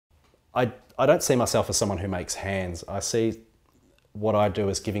I don't see myself as someone who makes hands. I see what I do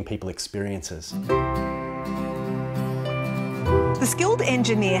as giving people experiences. The skilled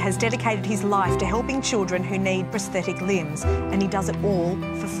engineer has dedicated his life to helping children who need prosthetic limbs, and he does it all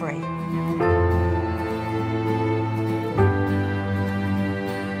for free.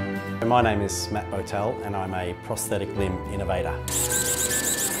 My name is Matt Bowtell and I'm a prosthetic limb innovator.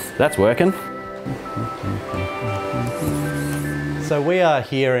 That's working. So we are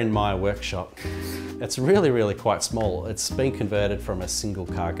here in my workshop. It's really quite small. It's been converted from a single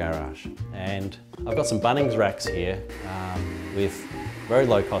car garage. And I've got some Bunnings racks here with very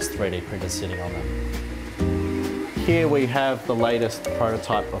low cost 3D printers sitting on them. Here we have the latest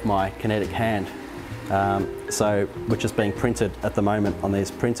prototype of my kinetic hand, which is being printed at the moment on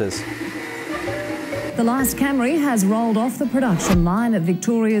these printers. The last Camry has rolled off the production line at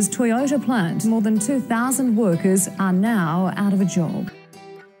Victoria's Toyota plant. More than 2,000 workers are now out of a job.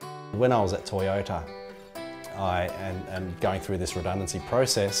 When I was at Toyota and going through this redundancy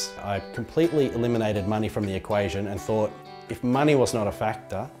process, I completely eliminated money from the equation and thought, if money was not a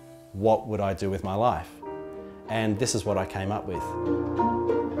factor, what would I do with my life? And this is what I came up with.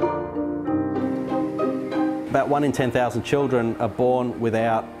 About 1 in 10,000 children are born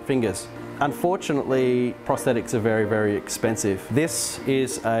without fingers. Unfortunately, prosthetics are very expensive. This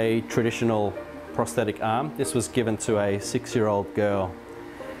is a traditional prosthetic arm. This was given to a 6-year-old girl,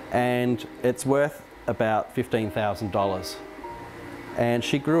 and it's worth about $15,000. And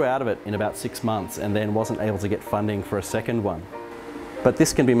she grew out of it in about 6 months and then wasn't able to get funding for a second one. But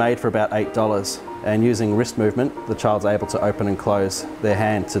this can be made for about $8, and using wrist movement, the child's able to open and close their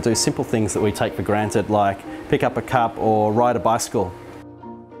hand to do simple things that we take for granted, like pick up a cup or ride a bicycle.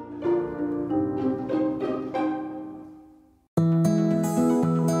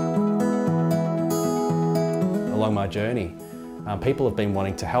 Along my journey, people have been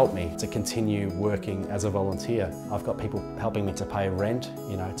wanting to help me to continue working as a volunteer. I've got people helping me to pay rent,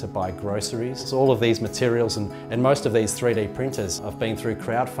 to buy groceries. So all of these materials and most of these 3D printers, I've been through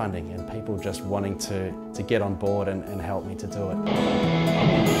crowdfunding and people just wanting to get on board and help me to do it.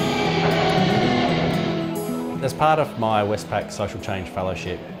 As part of my Westpac Social Change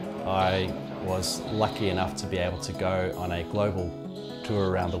Fellowship, I was lucky enough to be able to go on a global tour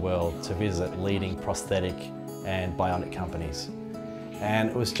around the world to visit leading prosthetic and bionic companies. And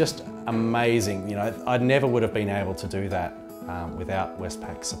it was just amazing. I never would have been able to do that without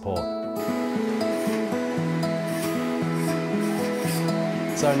Westpac's support.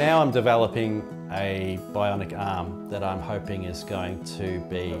 So now I'm developing a bionic arm that I'm hoping is going to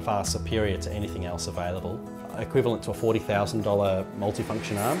be far superior to anything else available, equivalent to a $40,000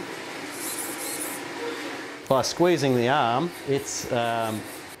 multifunction arm. By squeezing the arm, it's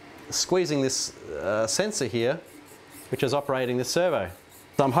squeezing this sensor here, which is operating this servo.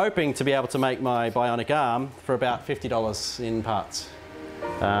 So I'm hoping to be able to make my bionic arm for about $50 in parts,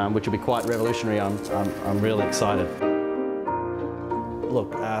 which will be quite revolutionary. I'm really excited.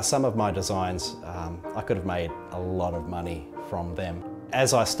 Look, some of my designs, I could have made a lot of money from them.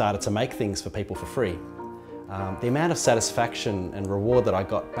 As I started to make things for people for free, the amount of satisfaction and reward that I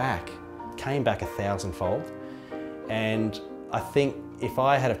got back came back 1,000-fold. And I think if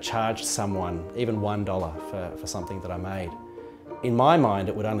I had have charged someone even $1 for something that I made, in my mind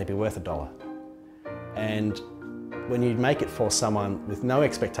it would only be worth $1. And when you make it for someone with no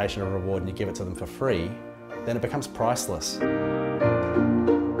expectation of reward and you give it to them for free, then it becomes priceless. You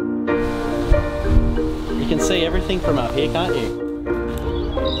can see everything from up here, can't you?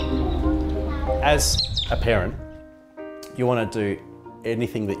 As a parent, you want to do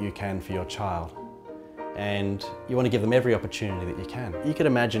anything that you can for your child. And you want to give them every opportunity that you can. You could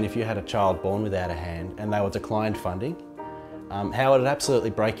imagine if you had a child born without a hand and they were declined funding, how it would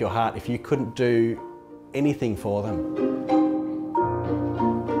absolutely break your heart if you couldn't do anything for them.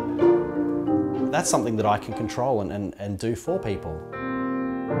 That's something that I can control and do for people.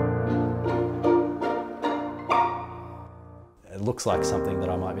 It looks like something that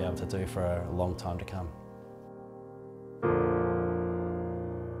I might be able to do for a long time to come.